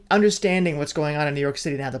understanding what's going on in New York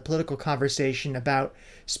City now, the political conversation about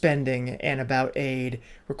spending and about aid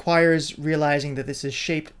requires realizing that this is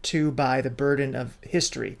shaped too by the burden of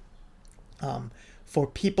history. For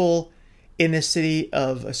people in this city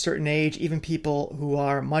of a certain age, even people who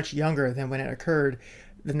are much younger than when it occurred,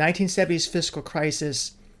 the 1970s fiscal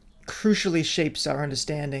crisis crucially shapes our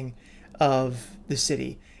understanding of the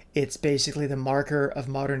city. It's basically the marker of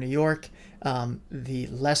modern New York. The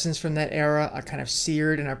lessons from that era are kind of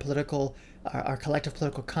seared in our collective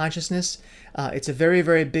political consciousness. It's a very,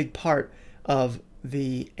 very big part of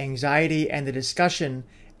the anxiety and the discussion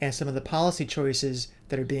and some of the policy choices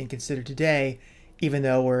that are being considered today, even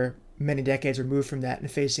though we're many decades removed from that and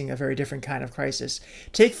facing a very different kind of crisis.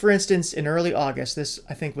 Take, for instance, in early August, this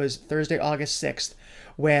I think was Thursday, August 6th,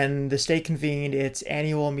 when the state convened its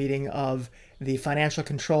annual meeting of the Financial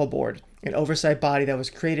Control Board, an oversight body that was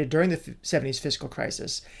created during the 70s fiscal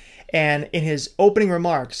crisis. And in his opening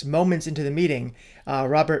remarks, moments into the meeting,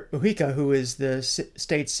 Robert Mujica, who is the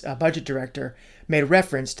state's budget director, made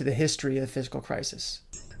reference to the history of the fiscal crisis.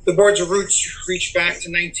 The board's roots reach back to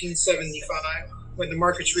 1975, when the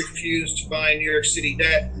markets refused to buy New York City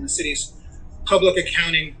debt and the city's public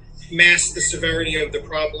accounting masked the severity of the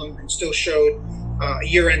problem and still showed a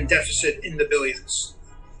year-end deficit in the billions.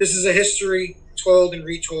 This is a history told and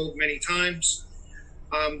retold many times.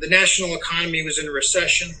 The national economy was in a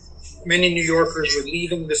recession. Many New Yorkers were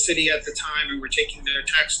leaving the city at the time and were taking their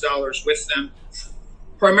tax dollars with them.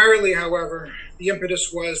 Primarily, however, the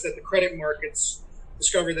impetus was that the credit markets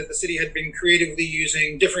discovered that the city had been creatively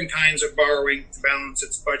using different kinds of borrowing to balance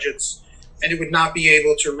its budgets, and it would not be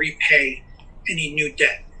able to repay any new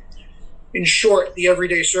debt. In short, the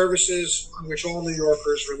everyday services on which all New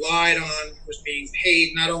Yorkers relied on was being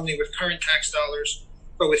paid not only with current tax dollars,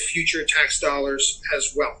 but with future tax dollars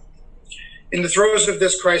as well. In the throes of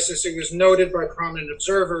this crisis, it was noted by prominent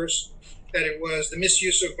observers that it was the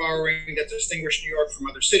misuse of borrowing that distinguished New York from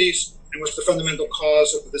other cities and was the fundamental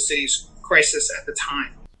cause of the city's crisis at the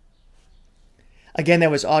time. Again,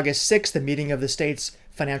 that was August 6th, the meeting of the state's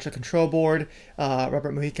Financial Control Board.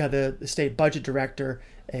 Robert Mujica, the state budget director,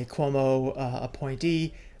 a Cuomo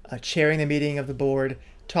appointee, chairing the meeting of the board,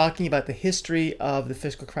 talking about the history of the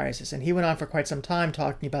fiscal crisis. And he went on for quite some time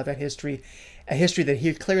talking about that history, a history that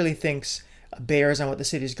he clearly thinks bears on what the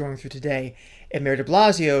city is going through today. And Mayor de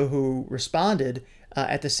Blasio, who responded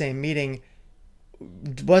at the same meeting,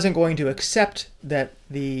 wasn't going to accept that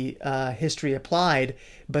the history applied,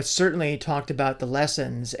 but certainly talked about the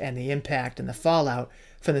lessons and the impact and the fallout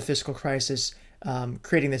from the fiscal crisis,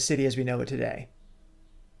 creating the city as we know it today.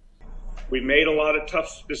 We've made a lot of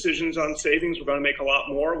tough decisions on savings. We're going to make a lot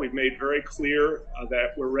more. We've made very clear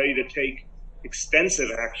that we're ready to take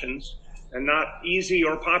extensive actions and not easy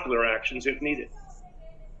or popular actions if needed.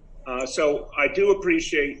 So I do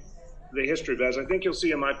appreciate the history, but as I think you'll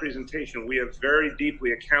see in my presentation, we have very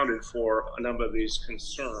deeply accounted for a number of these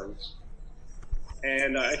concerns.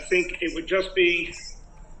 And I think it would just be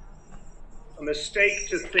a mistake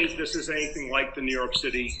to think this is anything like the New York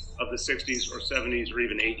City of the 60s or 70s or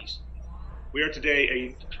even 80s. We are today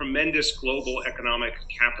a tremendous global economic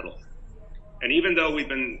capital. And even though we've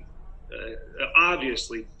been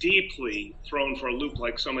obviously deeply thrown for a loop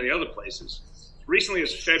like so many other places, recently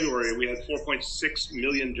as February, we had 4.6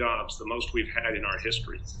 million jobs, the most we've had in our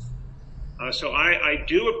history. So I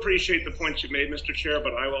do appreciate the points you made, Mr. Chair,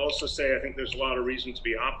 but I will also say I think there's a lot of reason to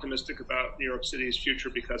be optimistic about New York City's future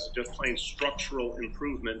because of just plain structural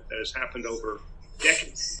improvement that has happened over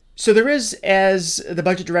decades. So there is, as the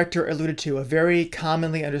budget director alluded to, a very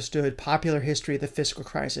commonly understood popular history of the fiscal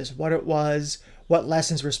crisis, what it was, what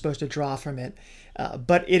lessons we're supposed to draw from it.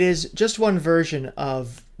 But it is just one version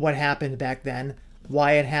of what happened back then,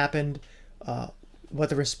 why it happened, what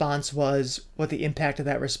the response was, what the impact of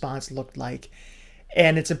that response looked like.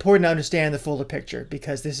 And it's important to understand the fuller picture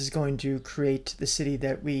because this is going to create the city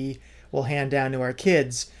that we will hand down to our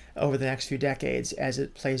kids over the next few decades as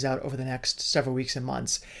it plays out over the next several weeks and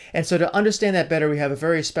months. And so to understand that better, we have a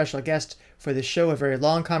very special guest for this show, a very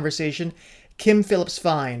long conversation, Kim Phillips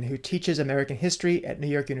Fine, who teaches American history at New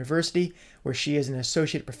York University, where she is an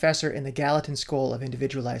associate professor in the Gallatin School of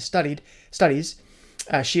Individualized Studies.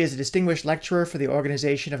 She is a distinguished lecturer for the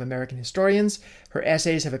Organization of American Historians. Her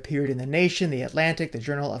essays have appeared in The Nation, The Atlantic, the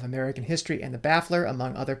Journal of American History, and The Baffler,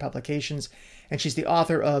 among other publications. And she's the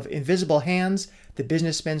author of Invisible Hands, The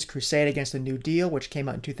Businessmen's Crusade Against the New Deal, which came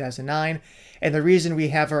out in 2009. And the reason we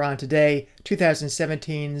have her on today,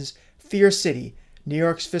 2017's Fear City, New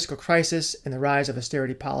York's Fiscal Crisis and the Rise of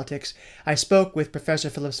Austerity Politics. I spoke with Professor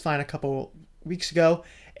Phillips Fine a couple weeks ago,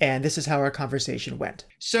 And this is how our conversation went.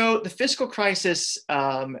 So the fiscal crisis,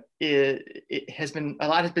 it has been, a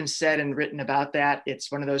lot has been said and written about that.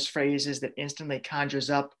 It's one of those phrases that instantly conjures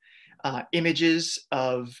up images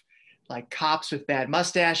of like cops with bad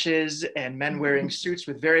mustaches and men wearing suits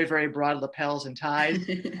with very, very broad lapels and ties,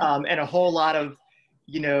 and a whole lot of,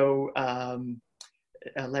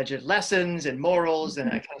 alleged lessons and morals and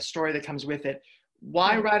a kind of story that comes with it.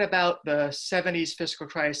 Why write about the 70s fiscal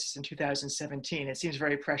crisis in 2017? It seems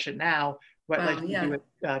very prescient now. What led you to do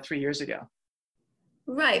it 3 years ago?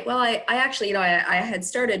 Right. Well, I actually, I had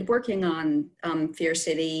started working on Fear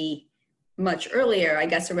City much earlier, I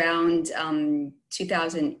guess around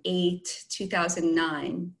 2008,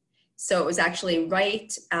 2009. So it was actually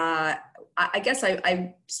right, I guess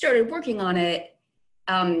I started working on it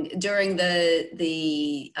during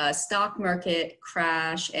the stock market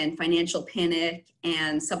crash and financial panic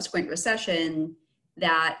and subsequent recession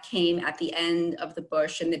that came at the end of the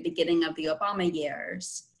Bush and the beginning of the Obama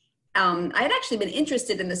years. I had actually been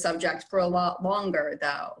interested in the subject for a lot longer,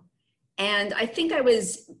 though. And I think I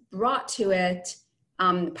was brought to it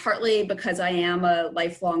partly because I am a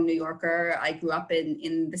lifelong New Yorker. I grew up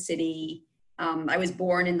in the city. I was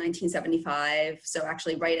born in 1975, so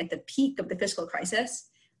actually right at the peak of the fiscal crisis.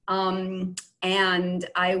 And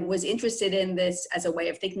I was interested in this as a way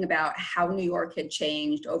of thinking about how New York had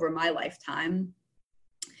changed over my lifetime.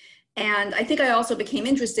 And I think I also became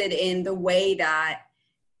interested in the way that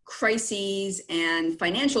crises and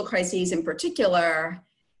financial crises in particular,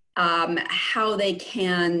 how they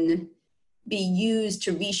can be used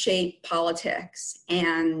to reshape politics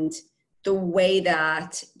and the way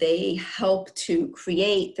that they help to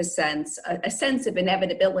create a sense of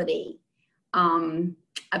inevitability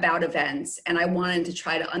about events. And I wanted to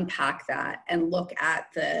try to unpack that and look at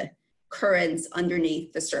the currents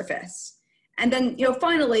underneath the surface. And then,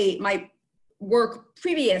 finally, my work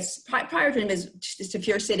prior to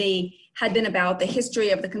Fear City had been about the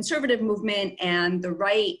history of the conservative movement and the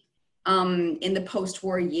right in the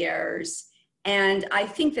post-war years. And I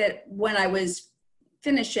think that when I was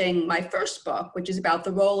finishing my first book, which is about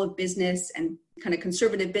the role of business and kind of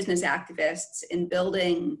conservative business activists in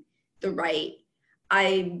building the right,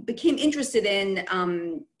 I became interested in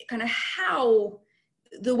kind of how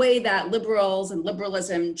the way that liberals and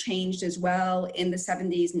liberalism changed as well in the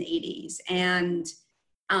 70s and 80s. And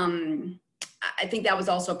I think that was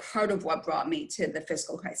also part of what brought me to the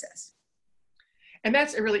fiscal crisis. And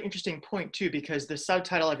that's a really interesting point too, because the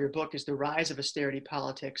subtitle of your book is The Rise of Austerity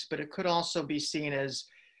Politics, but it could also be seen as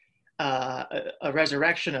a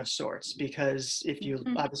resurrection of sorts, because if you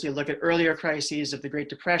obviously look at earlier crises of the Great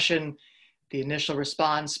Depression, the initial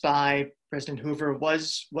response by President Hoover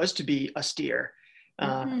was to be austere.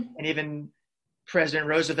 And even President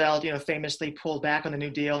Roosevelt, famously pulled back on the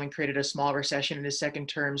New Deal and created a small recession in his second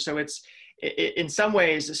term. So it's, in some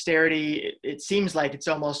ways, austerity, it seems like it's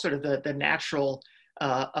almost sort of the natural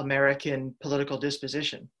American political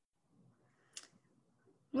disposition.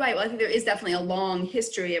 Right. Well, I think there is definitely a long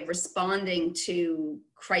history of responding to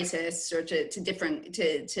crisis, or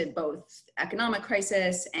to both economic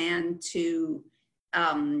crisis and to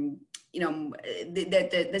the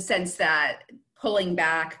sense that pulling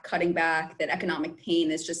back, cutting back, that economic pain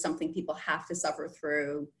is just something people have to suffer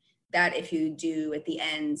through, that if you do at the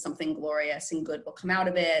end, something glorious and good will come out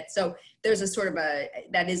of it. So there's a sort of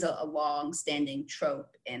that is a long-standing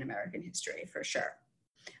trope in American history, for sure.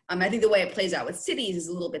 I think the way it plays out with cities is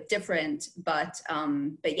a little bit different, but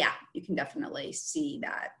yeah, you can definitely see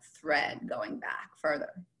that thread going back further.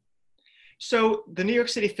 So the New York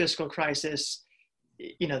City fiscal crisis,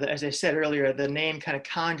 as I said earlier, the name kind of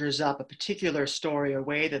conjures up a particular story, a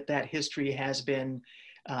way that history has been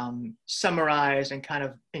summarized and kind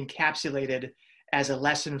of encapsulated as a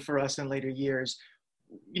lesson for us in later years.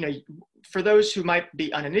 For those who might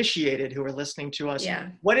be uninitiated, who are listening to us,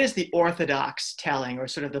 what is the orthodox telling, or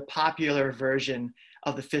sort of the popular version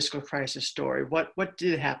of the fiscal crisis story? What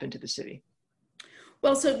did happen to the city?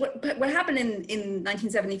 Well, so what happened in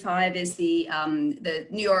 1975 is the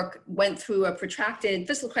New York went through a protracted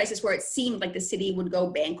fiscal crisis where it seemed like the city would go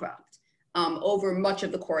bankrupt over much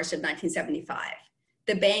of the course of 1975.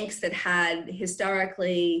 The banks that had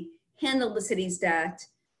historically handled the city's debt,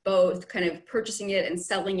 both kind of purchasing it and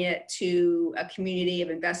selling it to a community of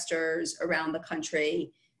investors around the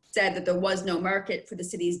country, said that there was no market for the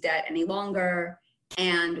city's debt any longer.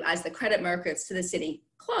 And as the credit markets to the city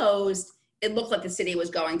closed, it looked like the city was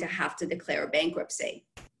going to have to declare bankruptcy.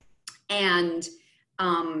 And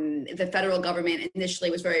the federal government initially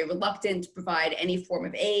was very reluctant to provide any form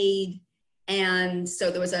of aid. And so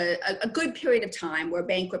there was a good period of time where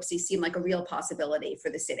bankruptcy seemed like a real possibility for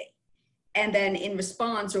the city. And then in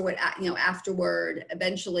response, or what, afterward,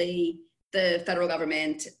 eventually the federal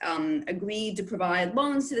government agreed to provide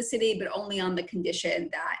loans to the city, but only on the condition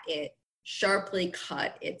that it sharply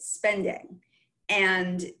cut its spending.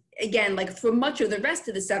 And again, like for much of the rest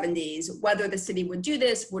of the 70s, whether the city would do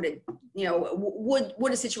this, would it,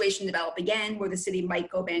 would a situation develop again where the city might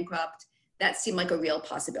go bankrupt? That seemed like a real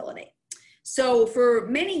possibility. So for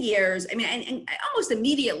many years, and almost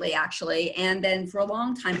immediately actually, and then for a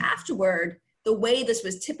long time afterward, the way this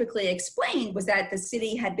was typically explained was that the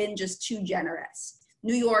city had been just too generous.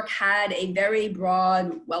 New York had a very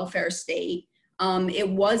broad welfare state. It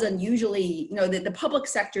was unusually, the public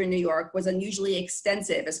sector in New York was unusually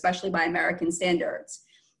extensive, especially by American standards.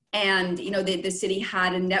 And, the city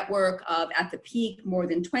had a network of, at the peak, more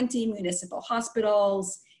than 20 municipal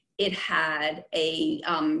hospitals. It had a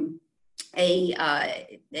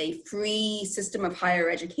free system of higher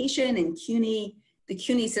education in CUNY. The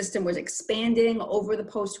CUNY system was expanding over the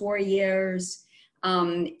post-war years.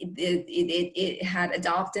 It had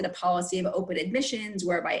adopted a policy of open admissions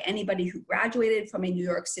whereby anybody who graduated from a New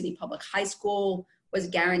York City public high school was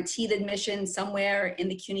guaranteed admission somewhere in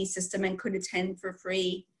the CUNY system and could attend for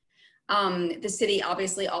free. The city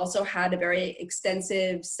obviously also had a very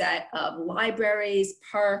extensive set of libraries,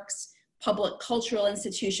 parks, public cultural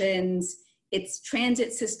institutions. Its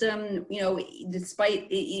transit system, despite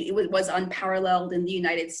it was unparalleled in the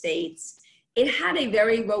United States, it had a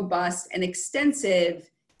very robust and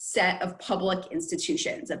extensive set of public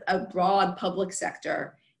institutions, a broad public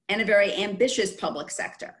sector, and a very ambitious public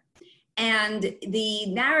sector. And the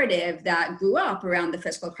narrative that grew up around the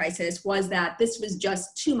fiscal crisis was that this was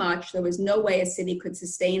just too much. There was no way a city could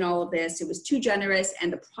sustain all of this. It was too generous,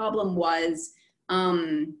 and the problem was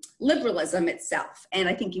liberalism itself. And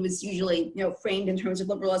I think it was usually, framed in terms of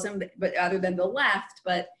liberalism, but other than the left,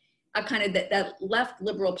 but a kind of that left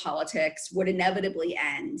liberal politics would inevitably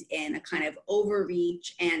end in a kind of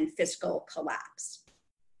overreach and fiscal collapse.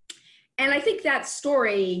 And I think that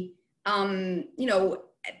story,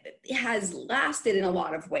 has lasted in a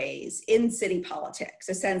lot of ways in city politics,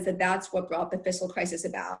 a sense that that's what brought the fiscal crisis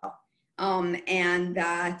about. And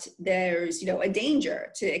that there's, a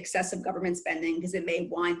danger to excessive government spending because it may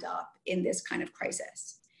wind up in this kind of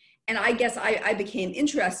crisis. And I guess I became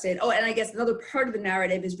interested. Oh, and I guess another part of the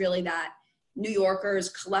narrative is really that New Yorkers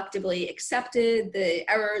collectively accepted the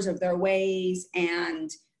errors of their ways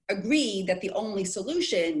and agreed that the only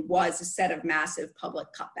solution was a set of massive public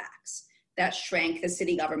cutbacks that shrank the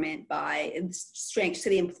city government shrank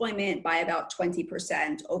city employment by about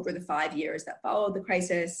 20% over the 5 years that followed the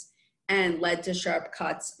crisis, and led to sharp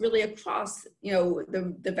cuts really across,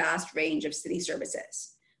 the vast range of city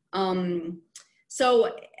services.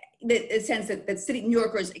 So the sense that city New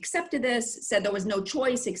Yorkers accepted this, said there was no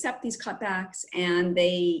choice except these cutbacks, and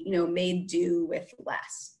they, made do with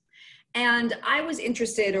less. And I was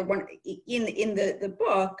interested, in the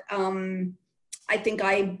book, I think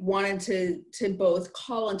I wanted to both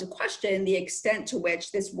call into question the extent to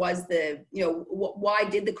which this was why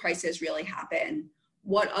did the crisis really happen?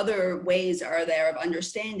 What other ways are there of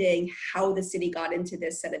understanding how the city got into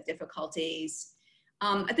this set of difficulties?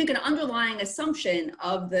 I think an underlying assumption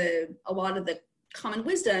of a lot of the common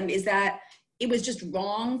wisdom is that it was just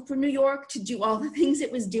wrong for New York to do all the things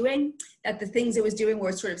it was doing, that the things it was doing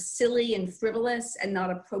were sort of silly and frivolous and not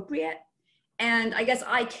appropriate. And I guess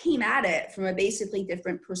I came at it from a basically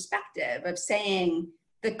different perspective of saying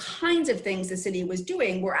the kinds of things the city was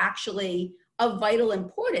doing were actually of vital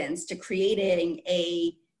importance to creating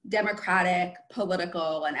a democratic,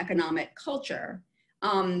 political, and economic culture.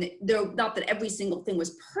 Not that every single thing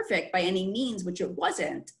was perfect by any means, which it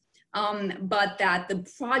wasn't, but that the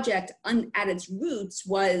project at its roots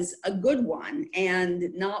was a good one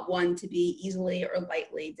and not one to be easily or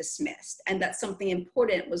lightly dismissed, and that something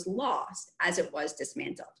important was lost as it was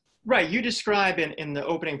dismantled. Right. You describe in the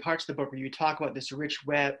opening parts of the book where you talk about this rich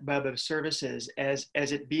web of services as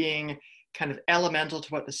it being kind of elemental to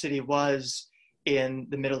what the city was in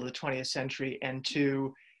the middle of the 20th century, and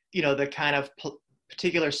to, the kind of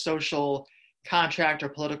particular social contract or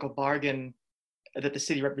political bargain that the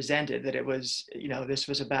city represented, that it was, this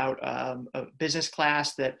was about a business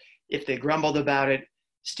class that, if they grumbled about it,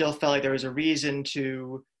 still felt like there was a reason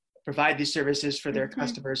to provide these services for their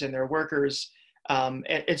customers and their workers. And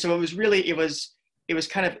so it was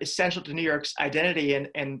kind of essential to New York's identity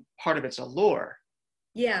and part of its allure.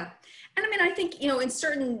 Yeah. And I think, in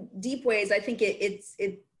certain deep ways, I think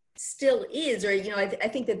it still is, or, I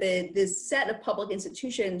think that this set of public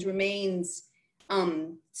institutions remains,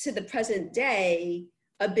 to the present day,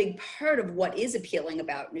 a big part of what is appealing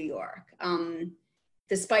about New York.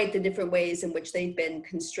 despite the different ways in which they've been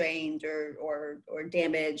constrained or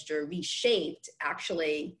damaged or reshaped,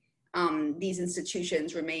 actually, these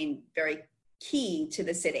institutions remain very key to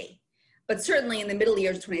the city. But certainly in the middle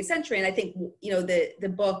years of the 20th century, and I think,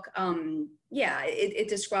 the book, it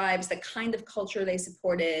describes the kind of culture they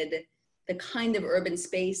supported, the kind of urban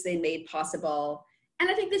space they made possible. And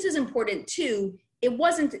I think this is important too. It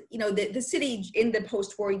wasn't, the city in the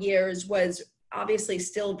post-war years was obviously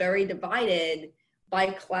still very divided by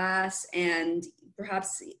class and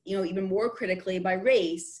perhaps, even more critically by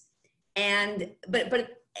race. And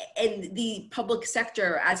the public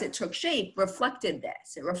sector, as it took shape, reflected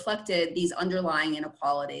this. It reflected these underlying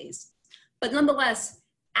inequalities. But nonetheless,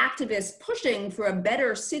 activists pushing for a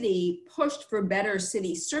better city pushed for better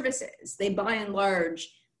city services. They, by and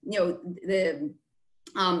large, the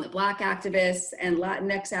Black activists and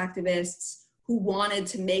Latinx activists who wanted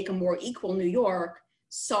to make a more equal New York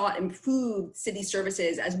sought improved city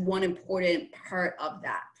services as one important part of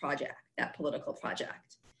that project, that political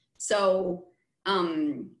project. So,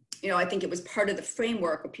 I think it was part of the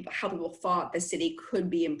framework of how people thought the city could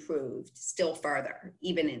be improved still further,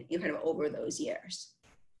 even in kind of over those years.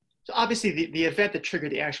 So obviously the event that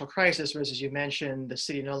triggered the actual crisis was, as you mentioned, the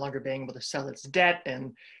city no longer being able to sell its debt.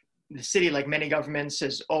 And the city, like many governments,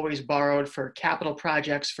 has always borrowed for capital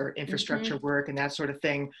projects, for infrastructure work and that sort of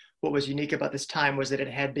thing. What was unique about this time was that it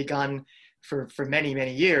had begun for many,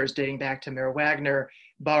 many years, dating back to Mayor Wagner,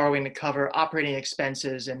 borrowing to cover operating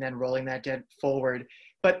expenses and then rolling that debt forward.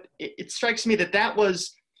 But it strikes me that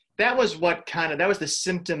was the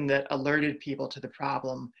symptom that alerted people to the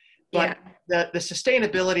problem. But the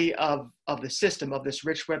sustainability of the system, of this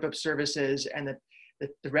rich web of services and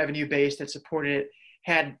the revenue base that supported it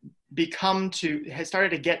had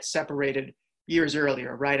started to get separated years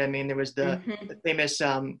earlier, right? I mean, there was the famous,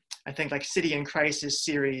 I think, like City in Crisis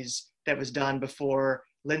series that was done before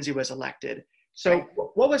Lindsay was elected. So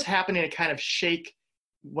what was happening to kind of shake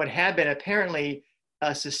what had been apparently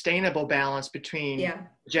a sustainable balance between the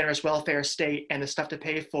generous welfare state and the stuff to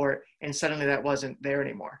pay for it, and suddenly that wasn't there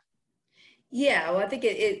anymore? Yeah, well, I think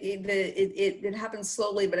it happened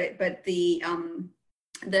slowly, but the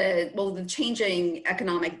changing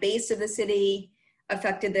economic base of the city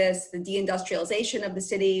affected this. The deindustrialization of the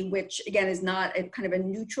city, which again is not a kind of a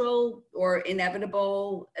neutral or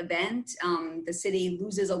inevitable event. The city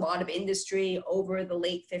loses a lot of industry over the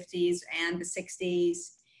late 50s and the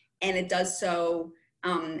 60s, and it does so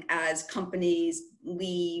as companies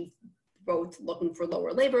leave, both looking for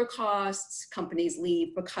lower labor costs. Companies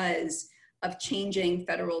leave because of changing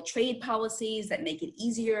federal trade policies that make it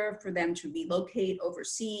easier for them to relocate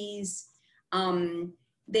overseas.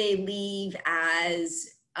 They leave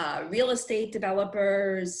as real estate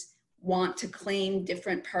developers want to claim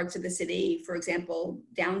different parts of the city, for example,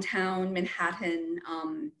 downtown Manhattan,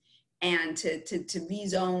 and to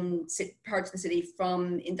rezone parts of the city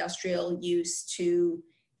from industrial use to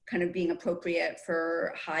kind of being appropriate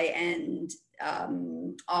for high-end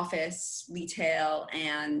office, retail,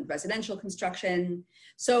 and residential construction.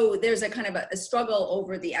 So there's a kind of a struggle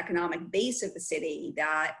over the economic base of the city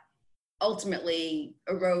that ultimately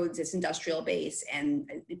erodes its industrial base, and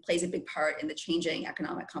it plays a big part in the changing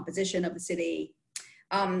economic composition of the city.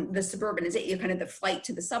 The suburbanization, kind of the flight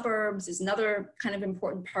to the suburbs, is another kind of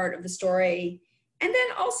important part of the story. And then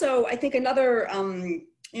also, I think another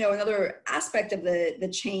aspect of the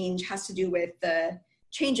change has to do with the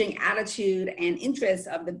changing attitude and interests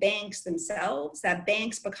of the banks themselves, that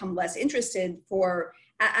banks become less interested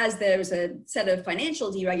as there's a set of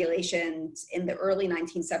financial deregulations in the early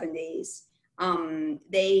 1970s,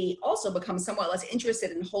 they also become somewhat less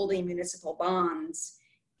interested in holding municipal bonds.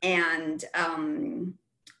 And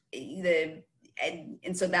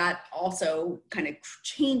so that also kind of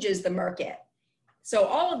changes the market. So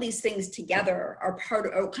all of these things together are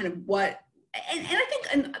part of kind of what, and I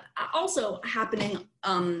think also happening,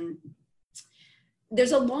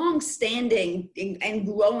 there's a long-standing and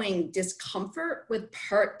growing discomfort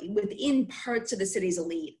within parts of the city's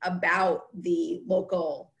elite about the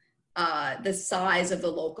size of the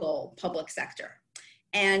local public sector.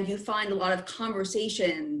 And you find a lot of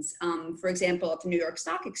conversations, for example, at the New York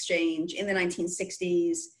Stock Exchange in the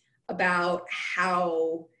 1960s about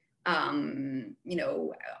how,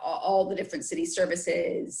 all the different city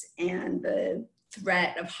services and the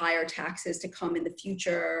threat of higher taxes to come in the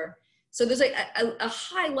future. So there's a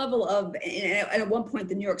high level of, and at one point,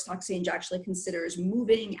 the New York Stock Exchange actually considers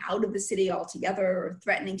moving out of the city altogether, or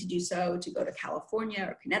threatening to do so, to go to California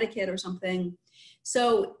or Connecticut or something.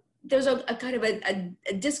 So there's a kind of a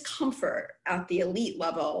discomfort at the elite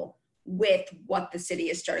level with what the city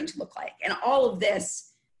is starting to look like. And all of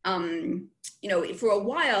this for a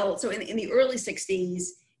while, so in the early 60s,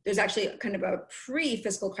 there's actually kind of a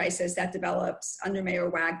pre-fiscal crisis that develops under Mayor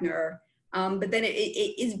Wagner. But then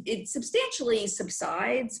it substantially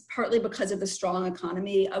subsides, partly because of the strong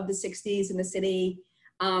economy of the 60s in the city.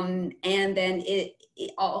 And then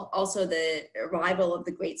also the arrival of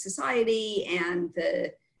the Great Society and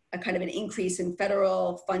a kind of an increase in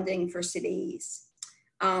federal funding for cities.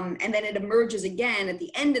 And then it emerges again at the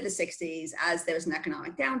end of the 60s as there's an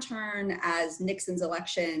economic downturn, as Nixon's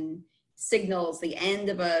election signals the end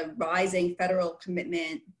of a rising federal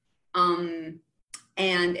commitment. And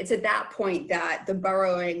it's at that point that the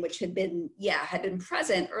borrowing, which had been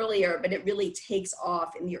present earlier, but it really takes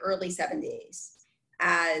off in the early 70s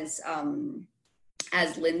as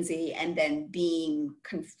Lindsay and then Beam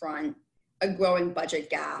confront a growing budget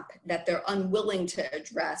gap that they're unwilling to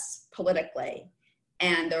address politically.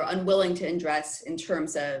 And they're unwilling to address in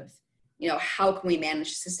terms of, how can we manage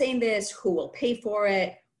to sustain this? Who will pay for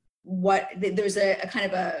it? There's a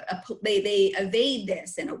kind of they evade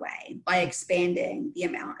this in a way by expanding the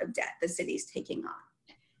amount of debt the city's taking on.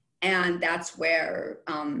 And that's where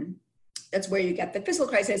you get the fiscal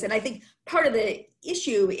crisis. And I think part of the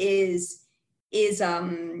issue is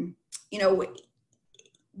the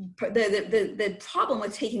problem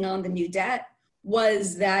with taking on the new debt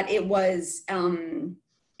was that it wound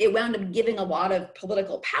up giving a lot of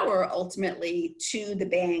political power ultimately to the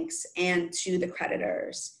banks and to the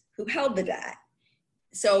creditors who held the debt.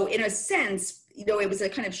 So in a sense, it was a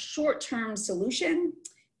kind of short-term solution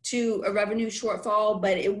to a revenue shortfall,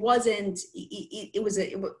 but it wasn't,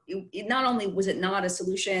 not only was it not a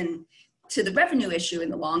solution to the revenue issue in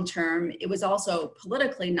the long term, it was also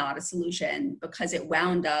politically not a solution because it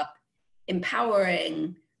wound up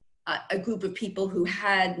empowering a group of people who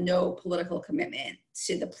had no political commitment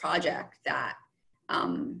to the project that,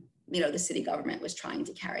 the city government was trying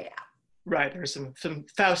to carry out. Right, there's some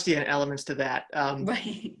Faustian elements to that.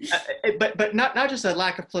 Right. But not just a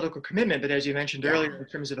lack of political commitment, but as you mentioned earlier, in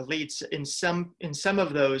terms of elites, in some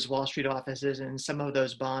of those Wall Street offices and some of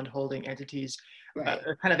those bond holding entities,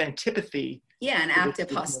 a kind of antipathy. Yeah, an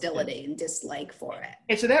active hostility and dislike for it.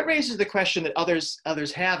 And so that raises the question that others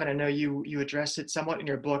have, and I know you address it somewhat in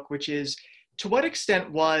your book, which is, to what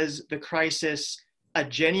extent was the crisis a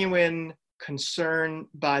genuine concern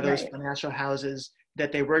by those financial houses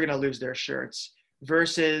that they were going to lose their shirts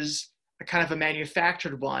versus a kind of a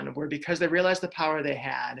manufactured one where, because they realized the power they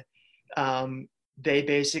had, they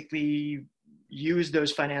basically used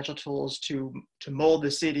those financial tools to mold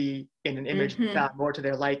the city in an image that found more to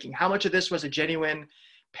their liking? How much of this was a genuine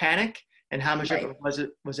panic and how much of it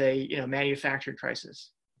was a manufactured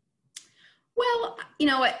crisis? Well,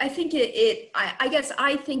 I think I guess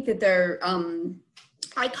I think that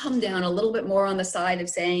I come down a little bit more on the side of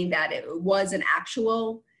saying that it was an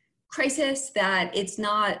actual crisis, that it's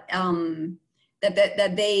not,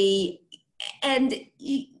 that they, and,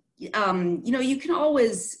 you can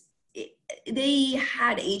always, they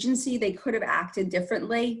had agency, they could have acted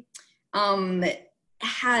differently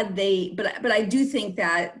had they, but I do think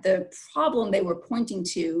that the problem they were pointing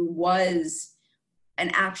to was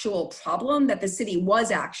an actual problem, that the city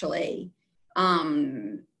was actually,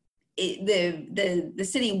 the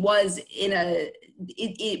city was in there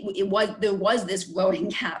was this growing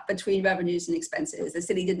gap between revenues and expenses. The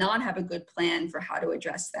city did not have a good plan for how to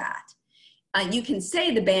address that. You can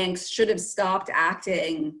say the banks should have stopped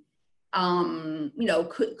acting.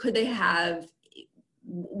 Could they have,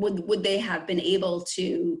 would they have been able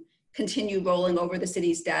to continue rolling over the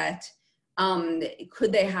city's debt?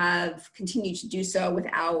 Could they have continued to do so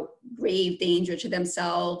without grave danger to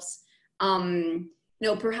themselves?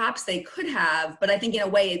 Perhaps they could have, but I think in a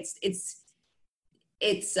way it's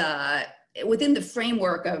within the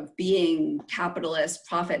framework of being capitalist,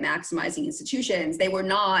 profit maximizing institutions, they were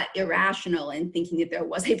not irrational in thinking that there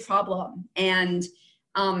was a problem. And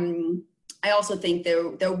I also think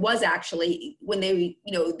there was actually, when there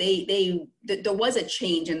was a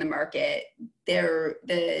change in the market,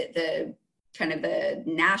 the kind of the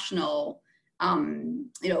national bond,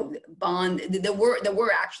 there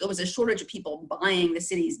was a shortage of people buying the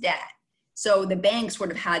city's debt. So the banks would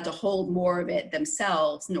have had to hold more of it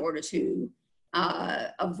themselves in order to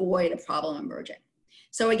avoid a problem emerging.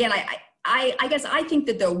 So again, I guess I think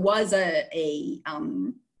that there was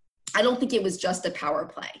I don't think it was just a power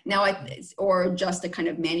play or just a kind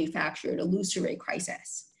of manufactured illusory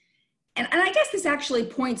crisis. And I guess this actually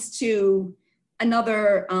points to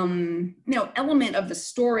another, element of the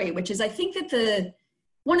story, which is I think that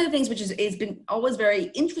one of the things which has been always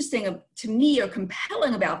very interesting to me or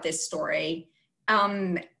compelling about this story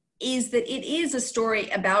is that it is a story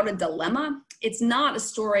about a dilemma it's not a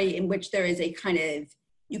story in which there is a kind of,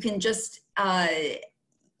 you can just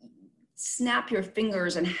snap your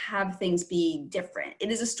fingers and have things be different.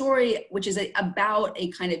 It is a story which is about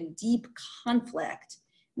a kind of deep conflict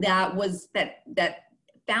that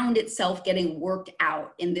found itself getting worked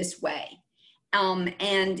out in this way. And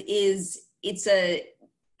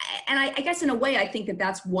I guess in a way, I think that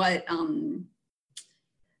that's what,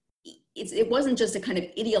 it wasn't just a kind of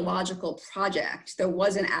ideological project. There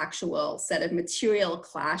was an actual set of material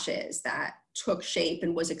clashes that took shape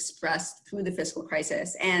and was expressed through the fiscal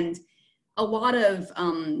crisis. And a lot of,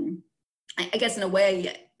 I guess in a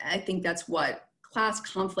way, I think that's what class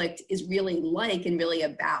conflict is really like and really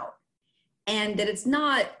about. And that it's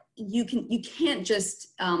not, you can't just,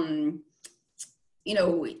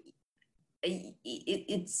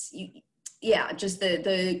 just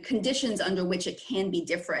the conditions under which it can be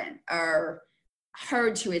different are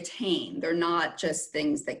hard to attain. They're not just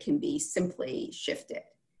things that can be simply shifted,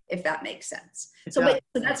 if that makes sense. So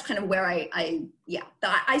that's kind of where I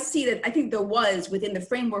see that. I think there was, within the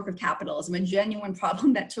framework of capitalism, a genuine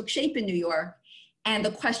problem that took shape in New York, and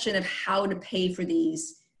the question of how to pay for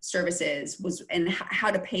these services and how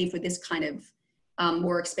to pay for this kind of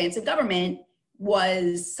more expansive government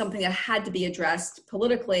was something that had to be addressed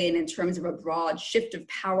politically and in terms of a broad shift of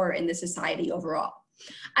power in the society overall.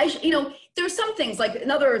 There are some things, like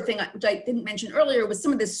another thing which I didn't mention earlier was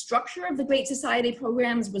some of the structure of the Great Society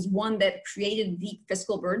programs was one that created deep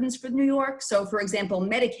fiscal burdens for New York. So for example,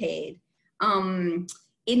 Medicaid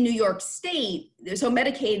in New York State, so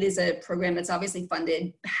Medicaid is a program that's obviously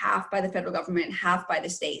funded half by the federal government, half by the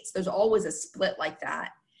states. There's always a split like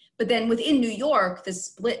that. But then within New York, the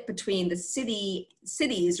split between the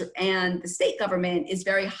cities and the state government is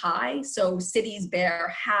very high. So cities bear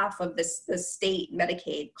half of the state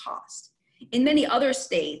Medicaid cost. In many other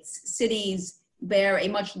states, cities bear a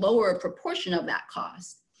much lower proportion of that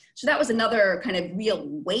cost. So that was another kind of real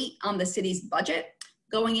weight on the city's budget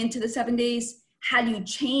going into the 70s. Had you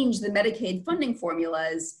changed the Medicaid funding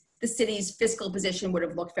formulas, the city's fiscal position would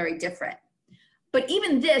have looked very different. But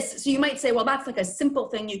even this, so you might say, well, that's like a simple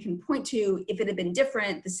thing you can point to. If it had been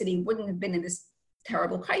different, the city wouldn't have been in this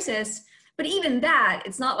terrible crisis. But even that,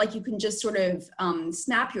 it's not like you can just sort of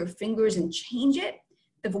snap your fingers and change it.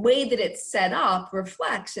 The way that it's set up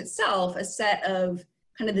reflects itself a set of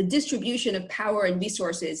kind of the distribution of power and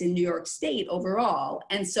resources in New York State overall.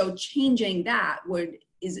 And so changing that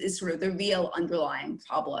is sort of the real underlying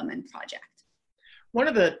problem and project. One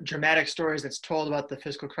of the dramatic stories that's told about the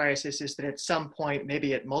fiscal crisis is that at some point,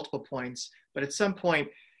 maybe at multiple points, but at some point,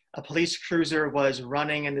 a police cruiser was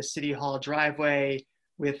running in the city hall driveway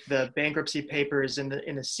with the bankruptcy papers in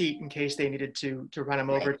the seat in case they needed to run them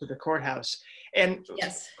over to the courthouse. And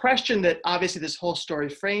yes. Question that obviously this whole story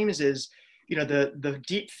frames is, the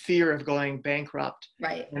deep fear of going bankrupt,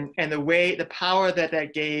 right? And the power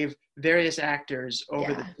that gave various actors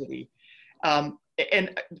over the city.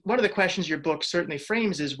 And one of the questions your book certainly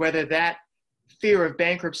frames is whether that fear of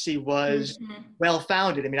bankruptcy was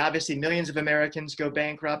well-founded. I mean, obviously millions of Americans go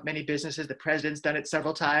bankrupt, many businesses, the president's done it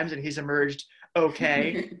several times and he's emerged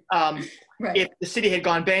okay. Right. If the city had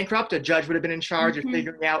gone bankrupt, a judge would have been in charge of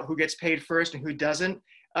figuring out who gets paid first and who doesn't.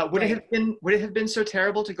 Would it have been so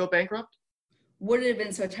terrible to go bankrupt? Would it have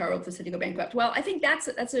been so terrible for the city to go bankrupt? Well, I think that's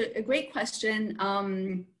a great question.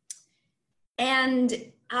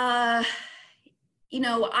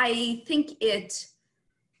 I think it,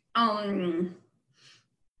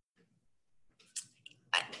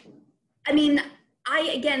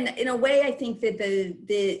 again, in a way, I think that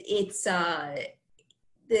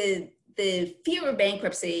the fear of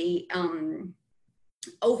bankruptcy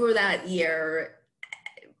over that year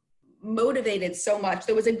motivated so much.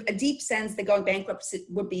 There was a deep sense that going bankrupt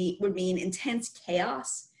would mean intense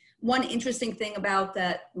chaos. One interesting thing about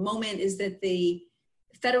that moment is that the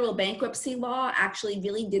federal bankruptcy law actually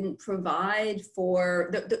really didn't provide for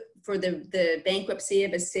the bankruptcy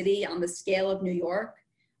of a city on the scale of New York.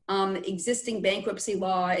 Existing bankruptcy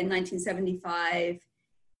law in 1975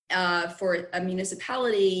 for a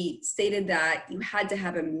municipality stated that you had to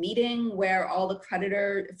have a meeting where all the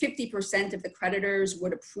 50% of the creditors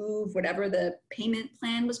would approve whatever the payment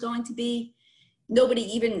plan was going to be. Nobody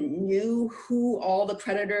even knew who all the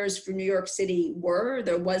creditors for New York City were.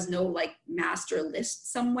 There was no master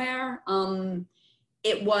list somewhere.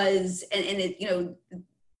 It was,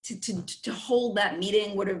 to hold that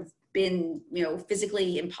meeting would have been,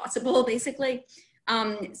 physically impossible, basically.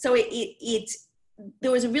 So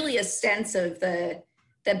there was really a sense of that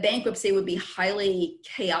bankruptcy would be highly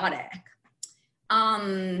chaotic.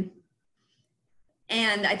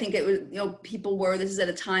 And I think it was, people were, this is at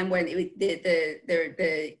a time when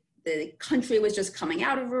the the country was just coming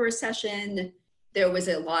out of a recession. There was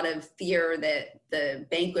a lot of fear that the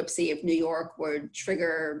bankruptcy of New York would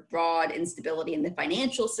trigger broad instability in the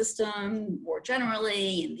financial system, more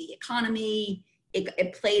generally, in the economy.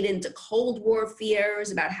 It played into Cold War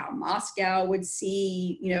fears about how Moscow would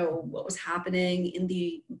see, what was happening in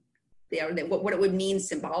what it would mean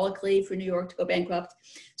symbolically for New York to go bankrupt.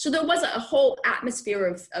 So there was a whole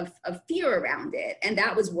atmosphere of fear around it. And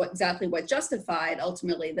that was exactly what justified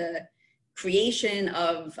ultimately the creation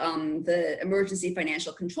of the Emergency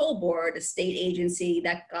Financial Control Board, a state agency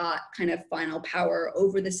that got kind of final power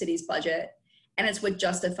over the city's budget. And it's what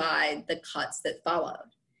justified the cuts that followed.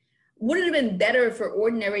 Would it have been better for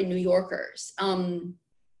ordinary New Yorkers?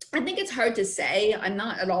 I think it's hard to say. I'm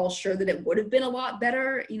not at all sure that it would have been a lot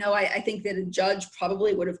better. I think that a judge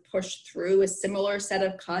probably would have pushed through a similar set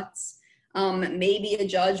of cuts. Maybe a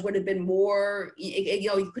judge would have been more,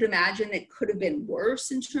 you could imagine it could have been worse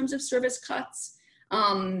in terms of service cuts.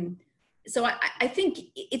 So I think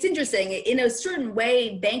it's interesting. In a certain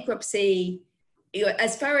way, bankruptcy,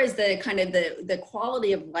 as far as the kind of the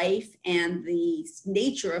quality of life and the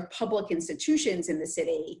nature of public institutions in the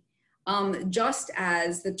city, just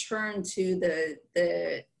as the turn to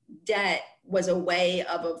the debt was a way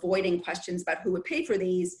of avoiding questions about who would pay for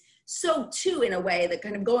these, so too, in a way, that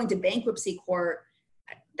kind of going to bankruptcy court,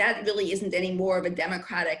 that really isn't any more of a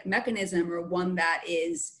democratic mechanism or one that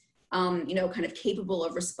is, kind of capable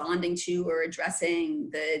of responding to or addressing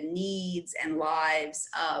the needs and lives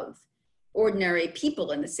of ordinary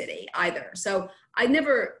people in the city either. So I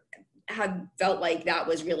never have felt like that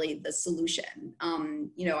was really the solution.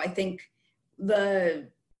 I think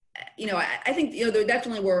I think there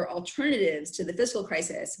definitely were alternatives to the fiscal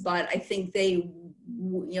crisis, but I think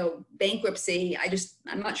bankruptcy,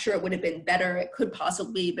 I'm not sure it would have been better. It could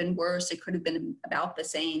possibly have been worse. It could have been about the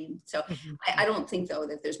same. So I don't think, though,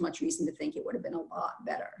 that there's much reason to think it would have been a lot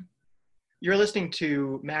better. You're listening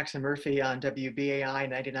to Max and Murphy on WBAI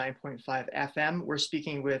 99.5 FM. We're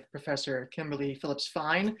speaking with Professor Kimberly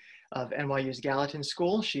Phillips-Fein of NYU's Gallatin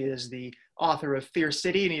School. She is the author of Fear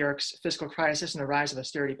City, New York's Fiscal Crisis and the Rise of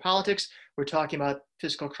Austerity Politics. We're talking about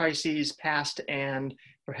fiscal crises, past and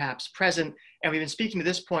perhaps present. And we've been speaking to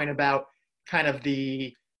this point about kind of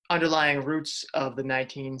the underlying roots of the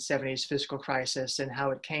 1970s fiscal crisis and how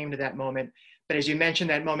it came to that moment. But as you mentioned,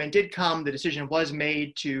 that moment did come. The decision was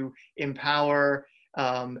made to empower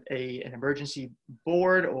an emergency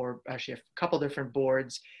board, or actually a couple different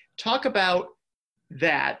boards. Talk about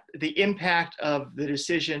that, the impact of the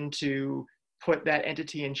decision to put that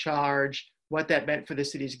entity in charge, what that meant for the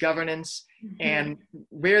city's governance, and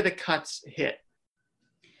where the cuts hit.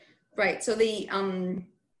 Right. So there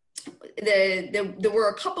were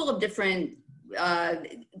a couple of different.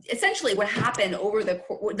 Essentially, what happened over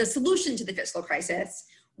the solution to the fiscal crisis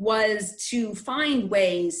was to find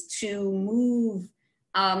ways to move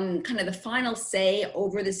kind of the final say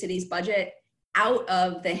over the city's budget out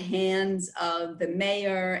of the hands of the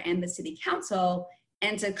mayor and the city council,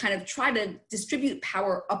 and to kind of try to distribute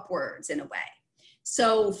power upwards in a way.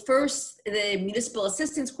 So first, the Municipal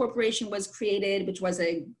Assistance Corporation was created, which was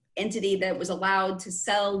an entity that was allowed to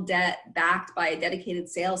sell debt backed by a dedicated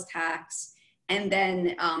sales tax, and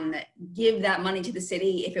then give that money to the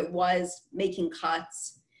city if it was making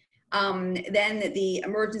cuts. Then the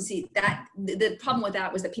emergency, the problem with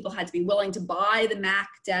that was that people had to be willing to buy the MAC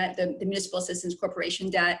debt, the Municipal Assistance Corporation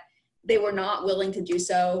debt. They were not willing to do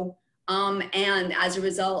so. And as a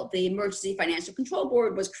result, the Emergency Financial Control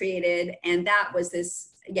Board was created, and that was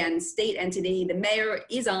this, again, state entity. The mayor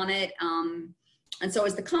is on it, and so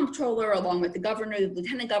is the comptroller, along with the governor, the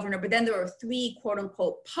lieutenant governor. But then there are three, quote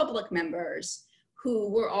unquote, public members who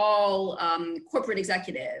were all corporate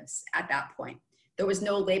executives at that point. There was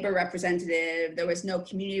no labor representative, there was no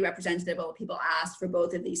community representative, although people asked for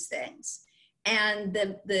both of these things. And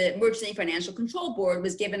the Emergency Financial Control Board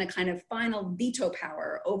was given a kind of final veto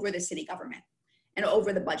power over the city government and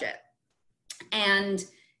over the budget. And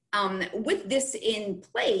with this in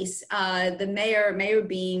place, the Mayor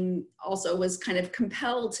Beam also was kind of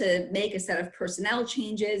compelled to make a set of personnel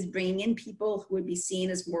changes, bringing in people who would be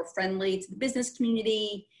seen as more friendly to the business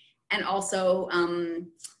community, and also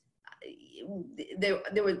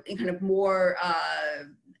they were kind of more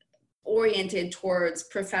oriented towards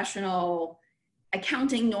professional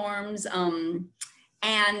accounting norms,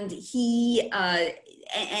 and he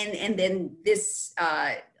and then this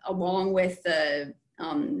along with the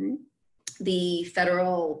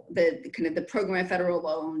program of federal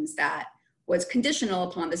loans that was conditional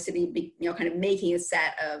upon the city, kind of making a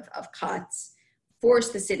set of cuts,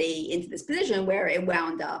 forced the city into this position where it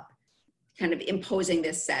wound up kind of imposing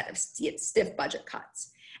this set of stiff budget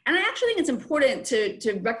cuts. And I actually think it's important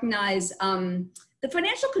to recognize the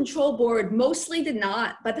Financial Control Board mostly did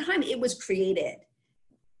not, by the time it was created,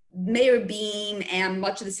 Mayor Beam and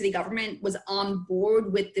much of the city government was on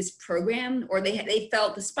board with this program, or they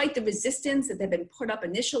felt, despite the resistance that had been put up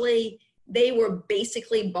initially, they were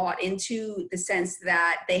basically bought into the sense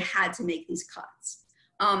that they had to make these cuts.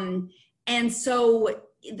 And so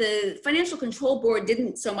the Financial Control Board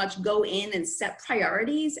didn't so much go in and set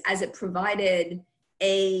priorities as it provided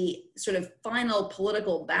a sort of final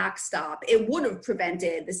political backstop. It would have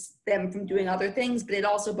prevented them from doing other things, but it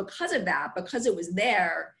also, because of that, because it was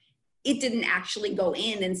there, it didn't actually go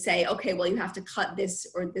in and say, okay, well, you have to cut this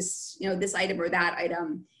or this, this item or that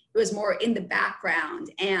item. It was more in the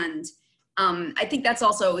background. And I think that's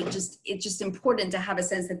also, it's just important to have a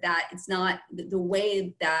sense that it's not the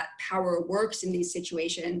way that power works in these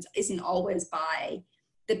situations isn't always by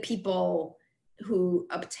the people who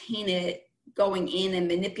obtain it going in and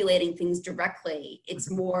manipulating things directly. It's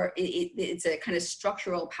more, it's a kind of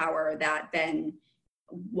structural power that then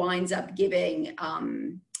winds up giving,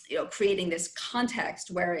 creating this context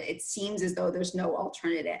where it seems as though there's no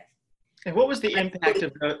alternative. And what was the impact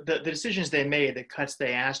of the decisions they made, the cuts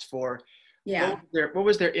they asked for? Yeah. What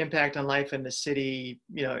was their impact on life in the city,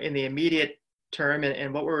 in the immediate term,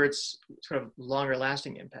 and what were its sort of longer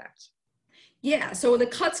lasting impacts? Yeah, so the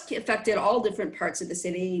cuts affected all different parts of the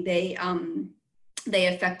city. They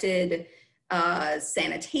affected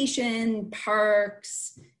sanitation,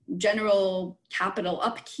 parks, general capital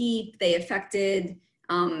upkeep. They affected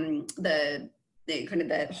the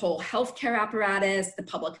whole healthcare apparatus. The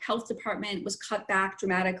public health department was cut back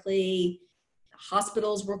dramatically.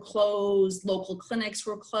 Hospitals were closed. Local clinics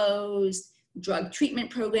were closed. Drug treatment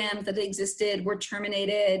programs that existed were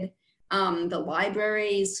terminated. The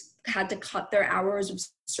libraries had to cut their hours of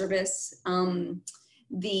service.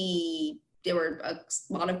 There were a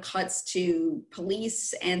lot of cuts to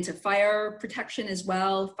police and to fire protection as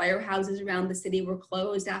well. Firehouses around the city were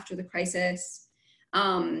closed after the crisis.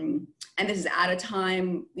 And this is at a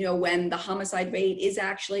time, when the homicide rate is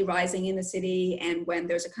actually rising in the city, and when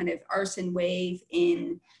there's a kind of arson wave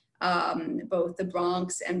in both the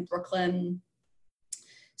Bronx and Brooklyn.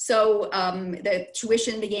 So the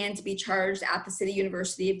tuition began to be charged at the City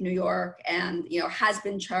University of New York, and has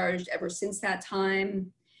been charged ever since that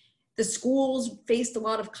time. The schools faced a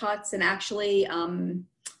lot of cuts, and actually,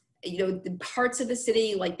 the parts of the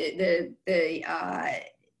city, like in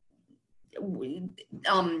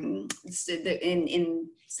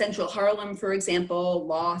central Harlem, for example,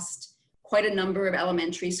 lost quite a number of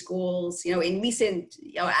elementary schools. In recent,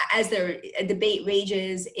 as a debate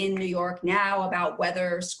rages in New York now about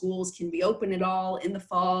whether schools can reopen at all in the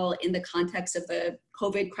fall in the context of the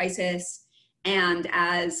COVID crisis, and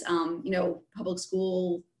as public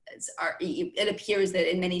schools it appears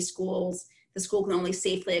that in many schools the school can only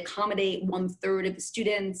safely accommodate 1/3 of the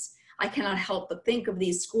students. I cannot help but think of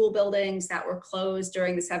these school buildings that were closed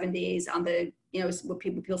during the 70s on the, what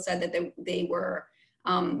people said that they were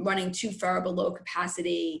running too far below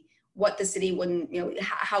capacity, what the city wouldn't,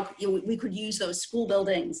 how we could use those school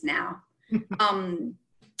buildings now.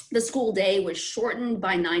 The school day was shortened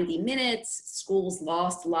by 90 minutes. Schools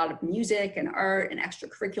lost a lot of music and art and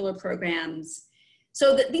extracurricular programs.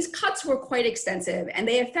 So these cuts were quite extensive, and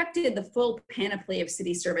they affected the full panoply of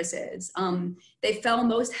city services. They fell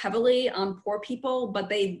most heavily on poor people, but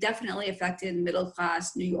they definitely affected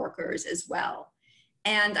middle-class New Yorkers as well.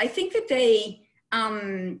 And I think that they,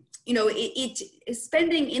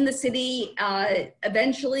 spending in the city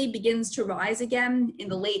eventually begins to rise again in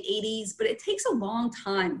the late 80s, but it takes a long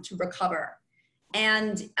time to recover.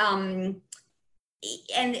 And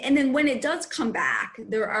then when it does come back,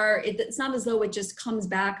 it's not as though it just comes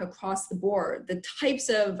back across the board. The types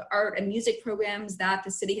of art and music programs that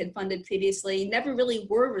the city had funded previously never really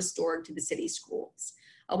were restored to the city schools.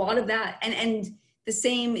 A lot of that, and the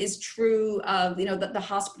same is true of, the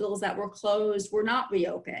hospitals that were closed were not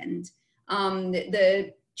reopened.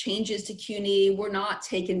 The changes to CUNY were not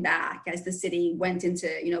taken back as the city went into,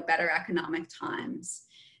 better economic times.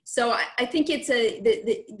 So I think it's the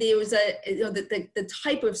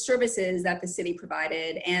type of services that the city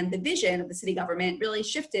provided and the vision of the city government really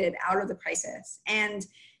shifted out of the crisis. And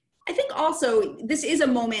I think also this is a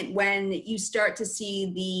moment when you start to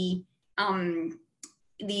see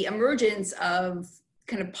the emergence of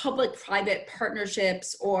kind of public-private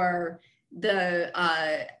partnerships, or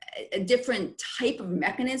a different type of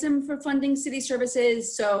mechanism for funding city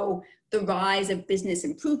services. So the rise of business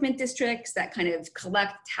improvement districts that kind of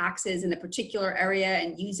collect taxes in a particular area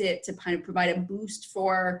and use it to kind of provide a boost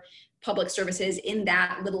for public services in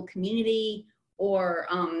that little community, or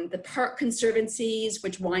the park conservancies,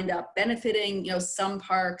 which wind up benefiting, some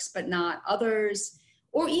parks but not others,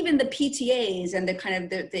 or even the PTAs and the kind of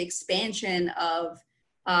the expansion of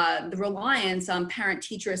the reliance on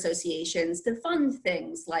parent-teacher associations to fund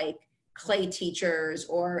things like clay teachers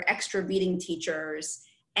or extra reading teachers.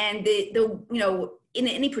 And in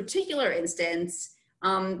any particular instance,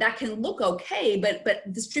 that can look okay,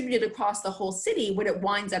 but distributed across the whole city, what it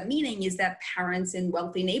winds up meaning is that parents in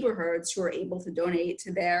wealthy neighborhoods who are able to donate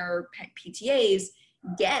to their PTAs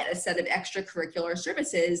get a set of extracurricular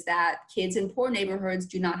services that kids in poor neighborhoods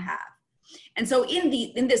do not have. And so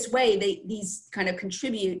in this way, these kind of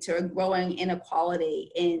contribute to a growing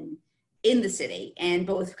inequality in the city, and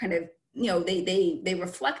both kind of, they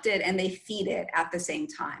reflect it and they feed it at the same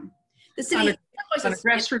time. The city on a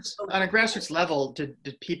grassroots level,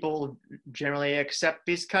 did people generally accept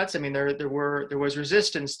these cuts? I mean, there was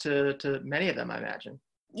resistance to many of them, I imagine.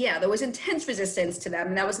 Yeah, there was intense resistance to them.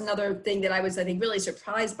 And that was another thing that I think, really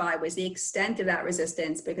surprised by, was the extent of that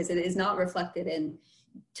resistance, because it is not reflected in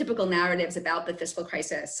typical narratives about the fiscal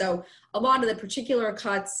crisis. So a lot of the particular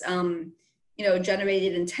cuts,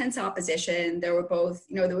 generated intense opposition. There were both,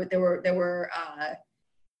 there were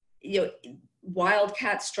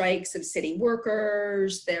wildcat strikes of city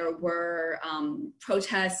workers. There were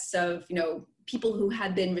protests of, people who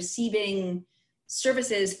had been receiving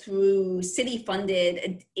services through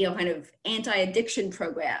city-funded, kind of anti-addiction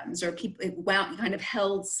programs, or people kind of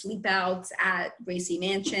held sleep-outs at Gracie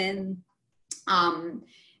Mansion.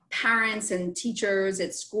 Parents and teachers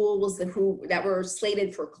at schools that were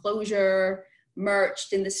slated for closure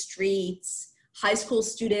marched in the streets. High school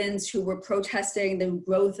students who were protesting the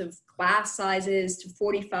growth of class sizes to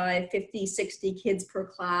 45, 50, 60 kids per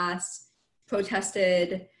class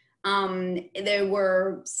protested. There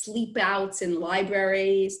were sleep outs in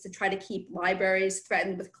libraries to try to keep libraries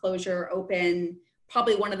threatened with closure open.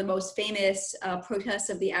 Probably one of the most famous protests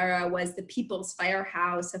of the era was the People's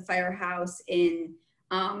Firehouse, a firehouse in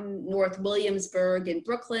North Williamsburg in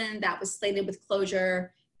Brooklyn that was slated with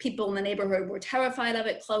closure. People in the neighborhood were terrified of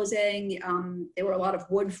it closing. There were a lot of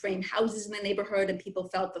wood frame houses in the neighborhood, and people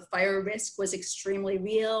felt the fire risk was extremely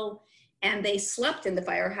real. And they slept in the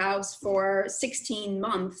firehouse for 16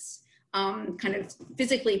 months, kind of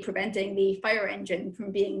physically preventing the fire engine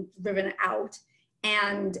from being driven out.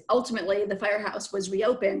 And ultimately, the firehouse was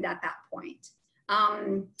reopened at that point.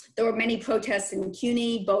 There were many protests in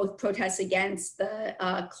CUNY, both protests against the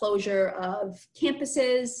closure of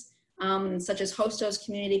campuses, such as Hostos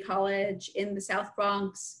Community College in the South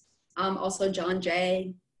Bronx, also John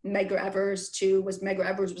Jay. Medgar Evers was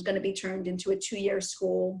going to be turned into a 2-year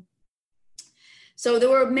school. So there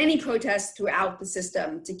were many protests throughout the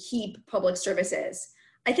system to keep public services.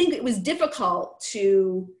 I think it was difficult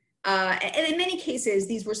to, and in many cases,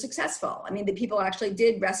 these were successful. I mean, the people actually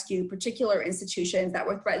did rescue particular institutions that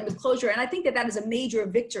were threatened with closure. And I think that is a major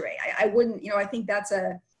victory. I wouldn't, I think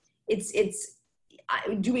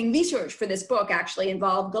doing research for this book actually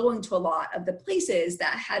involved going to a lot of the places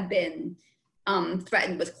that had been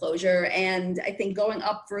threatened with closure. And I think going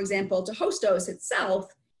up, for example, to Hostos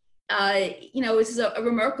itself, this is a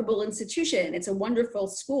remarkable institution. It's a wonderful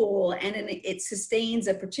school, and it sustains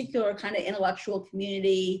a particular kind of intellectual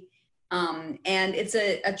community. And it's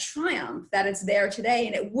a triumph that it's there today,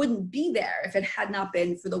 and it wouldn't be there if it had not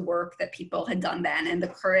been for the work that people had done then and the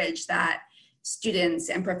courage that students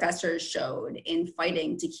and professors showed in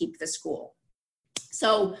fighting to keep the school.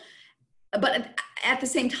 So, but at the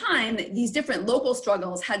same time, these different local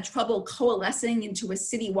struggles had trouble coalescing into a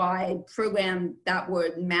citywide program that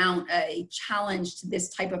would mount a challenge to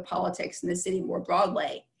this type of politics in the city more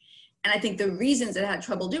broadly. And I think the reasons it had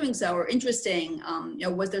trouble doing so are interesting.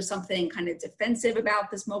 Was there something kind of defensive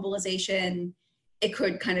about this mobilization? It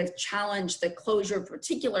could kind of challenge the closure of a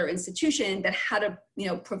particular institution that had to,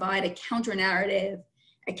 provide a counter narrative,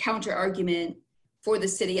 a counter argument for the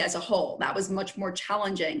city as a whole. That was much more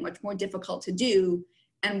challenging, much more difficult to do,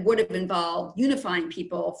 and would have involved unifying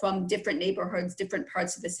people from different neighborhoods, different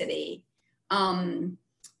parts of the city, in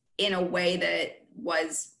a way that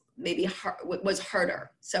was maybe was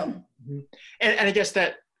harder. So, mm-hmm. and I guess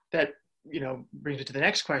that brings me to the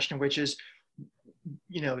next question, which is,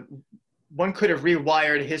 one could have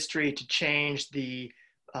rewired history to change the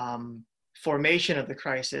formation of the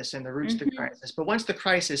crisis and the roots mm-hmm. of the crisis. But once the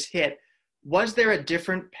crisis hit, was there a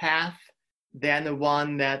different path than the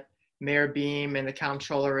one that Mayor Beam and the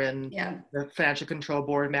comptroller and the Financial Control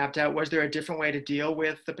Board mapped out? Was there a different way to deal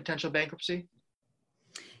with the potential bankruptcy?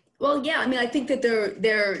 Well, yeah. I mean, I think that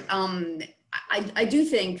I do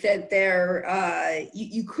think that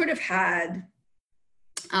you could have had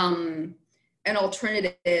an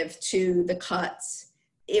alternative to the cuts,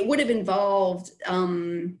 it would have involved,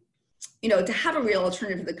 to have a real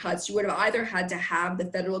alternative to the cuts, you would have either had to have the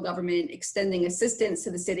federal government extending assistance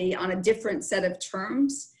to the city on a different set of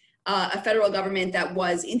terms, a federal government that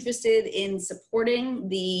was interested in supporting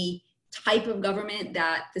the type of government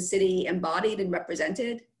that the city embodied and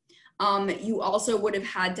represented. You also would have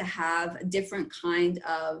had to have a different kind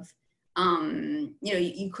of,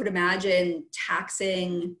 you could imagine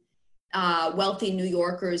taxing wealthy New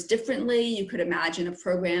Yorkers differently. You could imagine a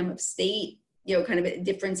program of state, kind of a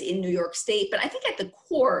difference in New York State. But I think at the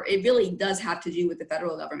core, it really does have to do with the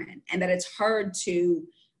federal government, and that it's hard to,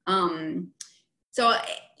 so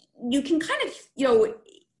you can kind of,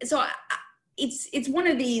 it's one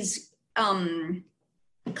of these, and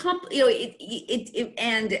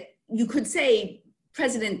you could say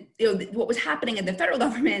President, what was happening at the federal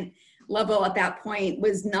government level at that point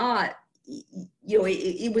was not,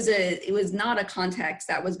 it was not a context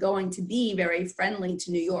that was going to be very friendly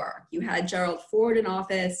to New York. You had Gerald Ford in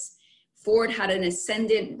office. Ford had an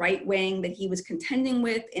ascendant right wing that he was contending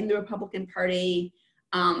with in the Republican Party.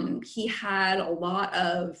 He had a lot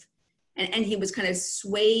of, and he was kind of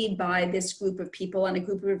swayed by this group of people and a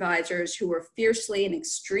group of advisors who were fiercely and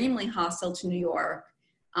extremely hostile to New York,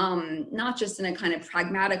 not just in a kind of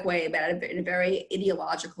pragmatic way, but in a very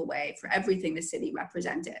ideological way for everything the city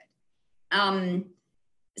represented.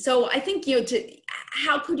 So I think,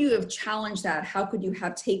 how could you have challenged that? How could you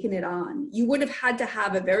have taken it on? You would have had to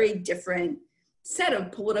have a very different set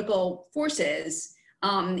of political forces.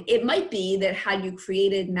 It might be that had you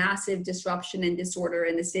created massive disruption and disorder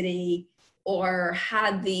in the city, or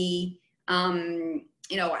had the,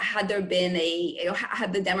 had there been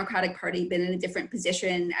had the Democratic Party been in a different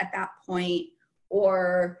position at that point,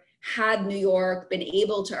 or had New York been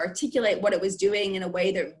able to articulate what it was doing in a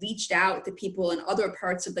way that reached out to people in other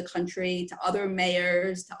parts of the country, to other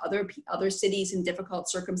mayors, to other cities in difficult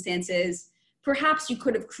circumstances, perhaps you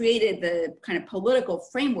could have created the kind of political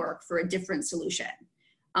framework for a different solution.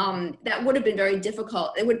 That would have been very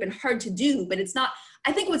difficult. It would have been hard to do, but it's not.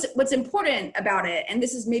 I think what's important about it, and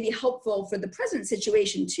this is maybe helpful for the present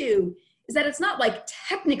situation too, is that it's not like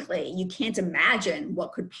technically you can't imagine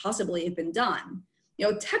what could possibly have been done.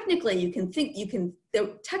 Technically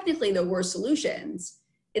technically there were solutions.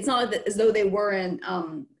 It's not as though they weren't,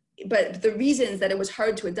 but the reasons that it was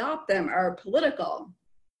hard to adopt them are political.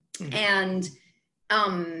 Mm-hmm. And,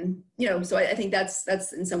 so I think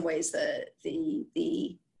that's in some ways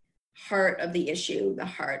the heart of the issue, the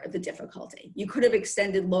heart of the difficulty. You could have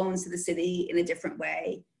extended loans to the city in a different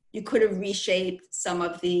way. You could have reshaped some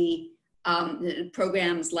of the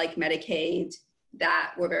programs like Medicaid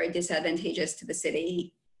that were very disadvantageous to the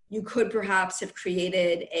city. You could perhaps have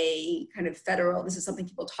created a kind of federal, this is something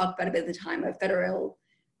people talk about a bit at the time, a federal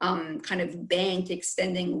kind of bank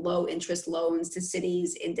extending low interest loans to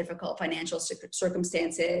cities in difficult financial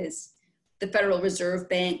circumstances. The Federal Reserve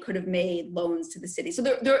Bank could have made loans to the city. So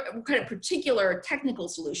there are kind of particular technical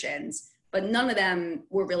solutions, but none of them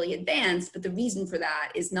were really advanced. But the reason for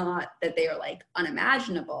that is not that they are like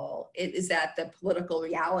unimaginable. It is that the political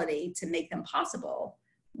reality to make them possible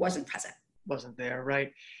wasn't present. Wasn't there,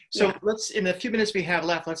 right? So let's, in the few minutes we have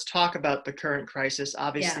left, let's talk about the current crisis.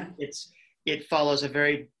 Obviously, it follows a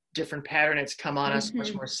very different pattern. It's come on us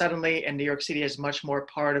much more suddenly, and New York City is much more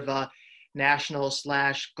part of a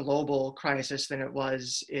national/global crisis than it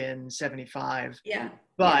was in '75. Yeah.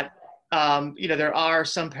 But there are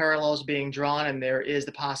some parallels being drawn, and there is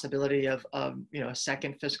the possibility of a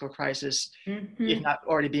second fiscal crisis, if not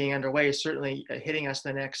already being underway, certainly hitting us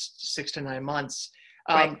the next 6 to 9 months.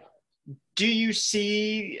 Right. Do you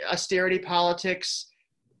see austerity politics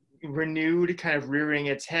renewed, kind of rearing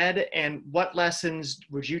its head? And what lessons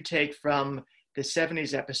would you take from the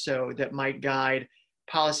 70s episode that might guide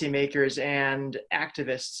policymakers and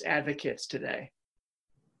activists, advocates today?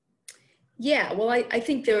 Yeah, well, I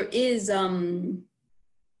think there is,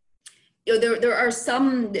 there are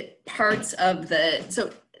some parts of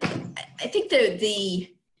so I think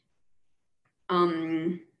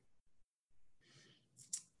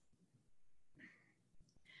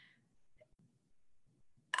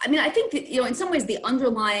I think that, in some ways the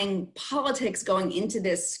underlying politics going into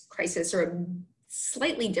this crisis are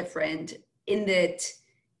slightly different in that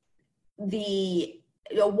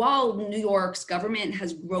while New York's government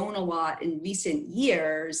has grown a lot in recent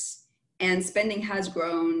years and spending has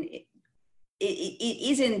grown, it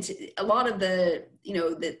isn't a lot of the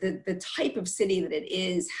type of city that it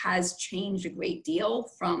is has changed a great deal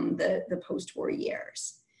from the post-war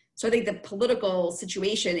years. So I think the political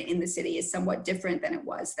situation in the city is somewhat different than it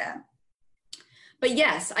was then. But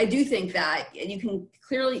yes, I do think that you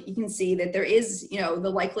can see that there is, the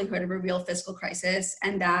likelihood of a real fiscal crisis,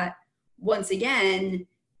 and that once again,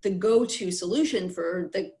 the go-to solution for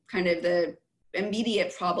the kind of the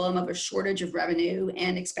immediate problem of a shortage of revenue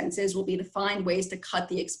and expenses will be to find ways to cut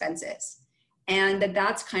the expenses. And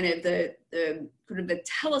that's kind of the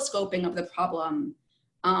telescoping of the problem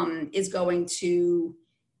is going to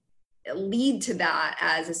lead to that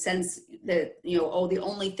as a sense that, the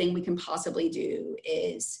only thing we can possibly do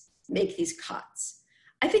is make these cuts.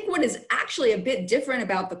 I think what is actually a bit different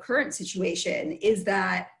about the current situation is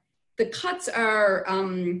that the cuts are,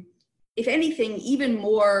 if anything, even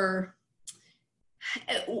more,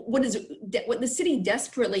 what the city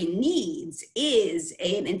desperately needs is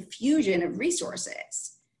an infusion of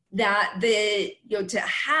resources. That to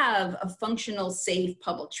have a functional, safe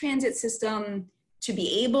public transit system, to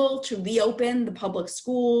be able to reopen the public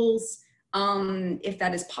schools, if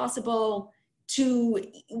that is possible,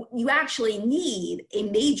 you actually need a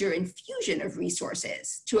major infusion of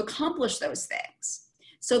resources to accomplish those things.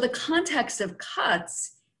 So the context of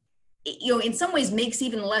cuts, in some ways makes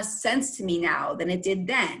even less sense to me now than it did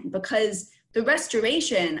then, because the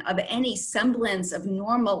restoration of any semblance of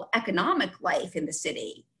normal economic life in the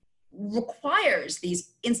city requires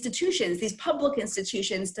these institutions, these public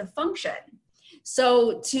institutions, to function.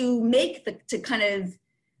 So to make the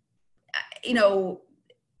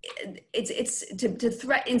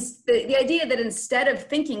idea that instead of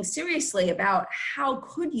thinking seriously about how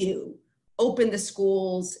could you open the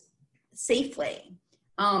schools safely,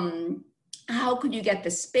 how could you get the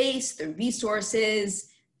space, the resources,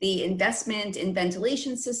 the investment in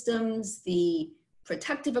ventilation systems, the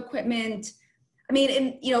protective equipment. I mean,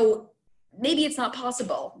 and maybe it's not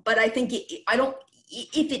possible, but I think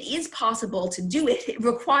if it is possible to do it, it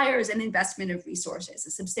requires an investment of resources,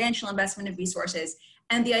 a substantial investment of resources.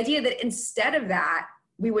 And the idea that instead of that,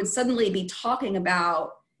 we would suddenly be talking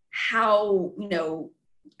about how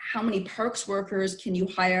many Perks workers can you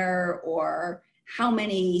hire, or how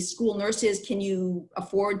many school nurses can you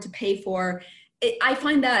afford to pay for? I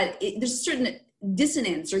find that there's a certain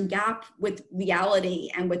dissonance or gap with reality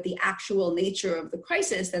and with the actual nature of the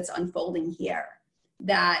crisis that's unfolding here.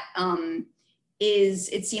 That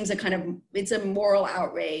it seems it's a moral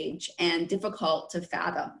outrage and difficult to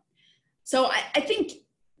fathom. So I think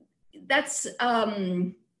that's,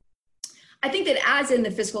 I think that as in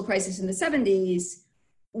the fiscal crisis in the 70s,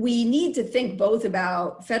 we need to think both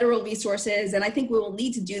about federal resources, and I think we will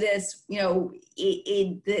need to do this,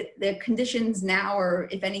 the conditions now are,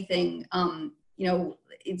 if anything,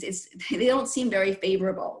 they don't seem very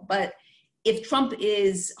favorable. But if Trump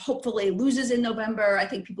hopefully loses in November, I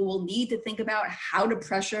think people will need to think about how to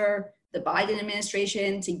pressure the Biden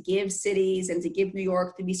administration to give cities and to give New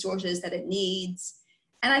York the resources that it needs.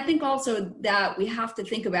 And I think also that we have to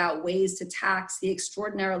think about ways to tax the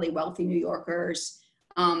extraordinarily wealthy New Yorkers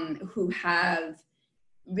who have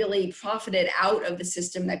really profited out of the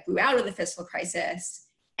system that grew out of the fiscal crisis,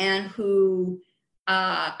 and who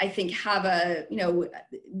I think have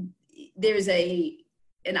there's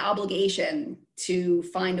an obligation to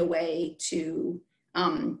find a way to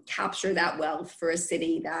capture that wealth for a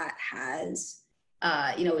city that has,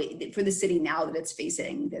 for the city now that it's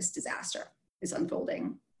facing this disaster, this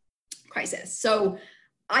unfolding crisis. So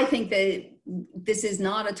I think that this is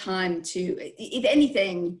not a time to, if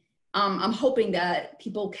anything, I'm hoping that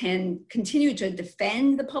people can continue to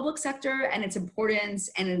defend the public sector and its importance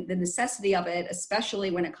and the necessity of it,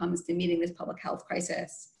 especially when it comes to meeting this public health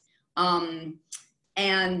crisis.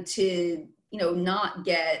 And to, not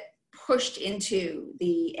get pushed into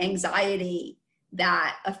the anxiety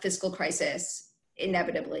that a fiscal crisis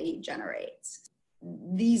inevitably generates.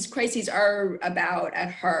 These crises are about,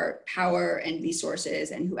 at heart, power and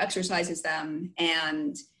resources and who exercises them,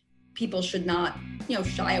 and people should not,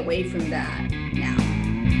 shy away from that now.